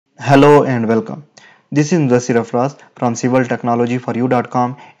Hello and welcome. This is Mudassir Afraz from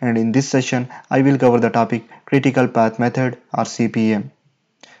civiltechnologyforyou.com, and in this session I will cover the topic critical path method or CPM.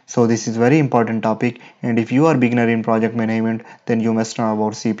 So this is very important topic, and if you are beginner in project management then you must know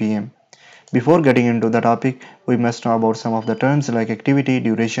about CPM. Before getting into the topic, we must know about some of the terms like activity,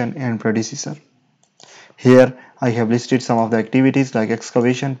 duration and predecessor. Here I have listed some of the activities like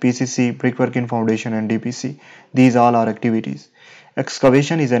excavation, PCC, brickwork in foundation and DPC. These all are activities.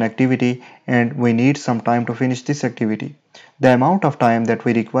 Excavation is an activity and we need some time to finish this activity. The amount of time that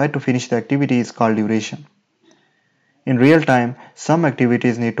we require to finish the activity is called duration. In real time, some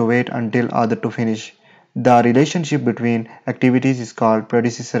activities need to wait until other to finish. The relationship between activities is called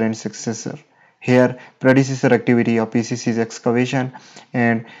predecessor and successor. Here, predecessor activity of PCC is excavation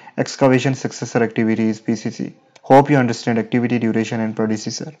and excavation successor activity is PCC. Hope you understand activity, duration and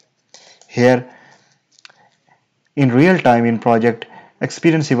predecessor. Here, in real time in project,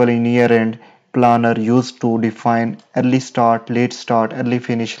 experienced engineer and planner used to define early start, early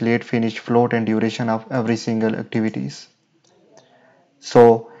finish, float and duration of every single activities.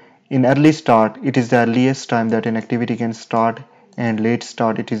 So in early start, it is the earliest time that an activity can start, and late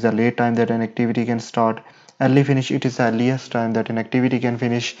start, it is the late time that an activity can start. Early finish, it is the earliest time that an activity can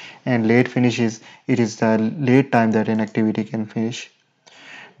finish, and late finish is it is the late time that an activity can finish.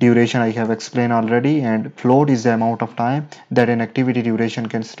 Duration I have explained already, and float is the amount of time that an activity duration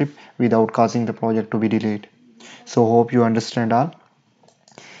can slip without causing the project to be delayed. So hope you understand all.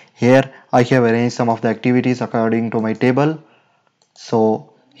 Here I have arranged some of the activities according to my table.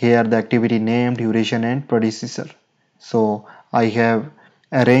 So here the activity name, duration and predecessor. So I have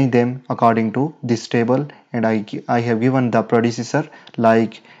arranged them according to this table, and I have given the predecessor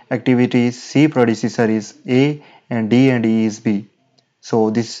like activity C predecessor is A and D and E is B.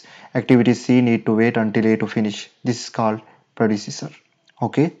 So this activity C need to wait until A to finish. This is called predecessor.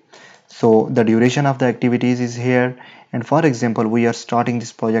 Okay. So the duration of the activities is here, and for example we are starting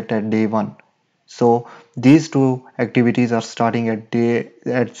this project at day 1. So these two activities are starting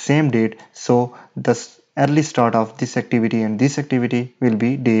at same date, so the early start of this activity and this activity will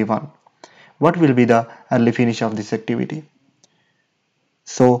be day 1. What will be the early finish of this activity?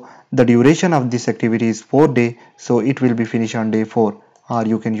 So the duration of this activity is 4 days, so it will be finished on day 4. Or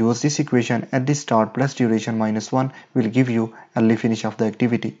you can use this equation, early start plus duration minus 1 will give you early finish of the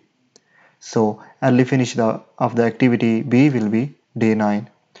activity. So early finish of the activity B will be day 9.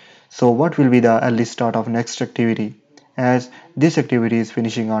 So what will be the early start of next activity? As this activity is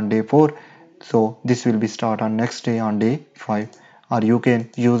finishing on day 4, so this will be start on next day on day 5. Or you can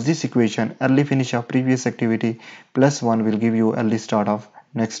use this equation, early finish of previous activity plus 1 will give you early start of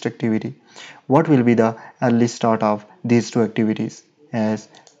next activity. What will be the early start of these two activities? As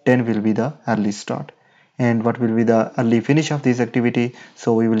 10 will be the early start. And what will be the early finish of this activity?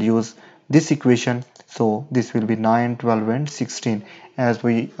 So we will use this equation. So this will be 9, 12 and 16 as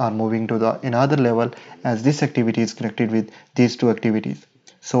we are moving to the another level, as this activity is connected with these two activities.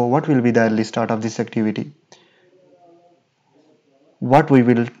 So what will be the early start of this activity? What we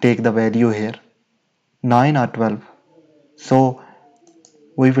will take the value here, 9 or 12. So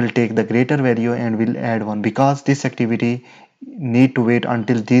we will take the greater value and will add 1 because this activity need to wait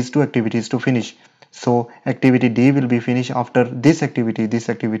until these two activities to finish. So activity D will be finished after this activity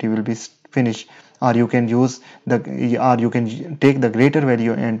will be finished. Or you can use the or you can take the greater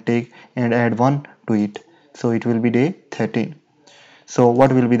value and take and add 1 to it, so it will be day 13. So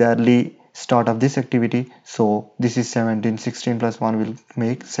what will be the early start of this activity? So this is 17, 16 plus 1 will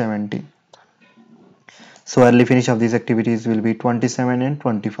make 17. So early finish of these activities will be 27 and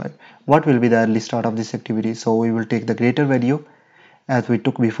 25. What will be the early start of this activity? So we will take the greater value as we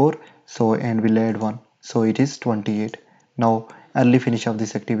took before, so and we'll add 1, so it is 28. Now early finish of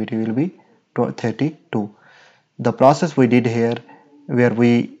this activity will be 32. The process we did here, where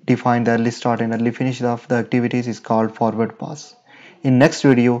we define the early start and early finish of the activities, is called forward pass. In next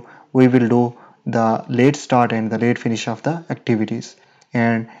video we will do the late start and the late finish of the activities,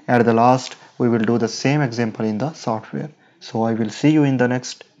 and at the last we will do the same example in the software. So I will see you in the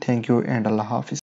next. Thank you and Allah Hafiz.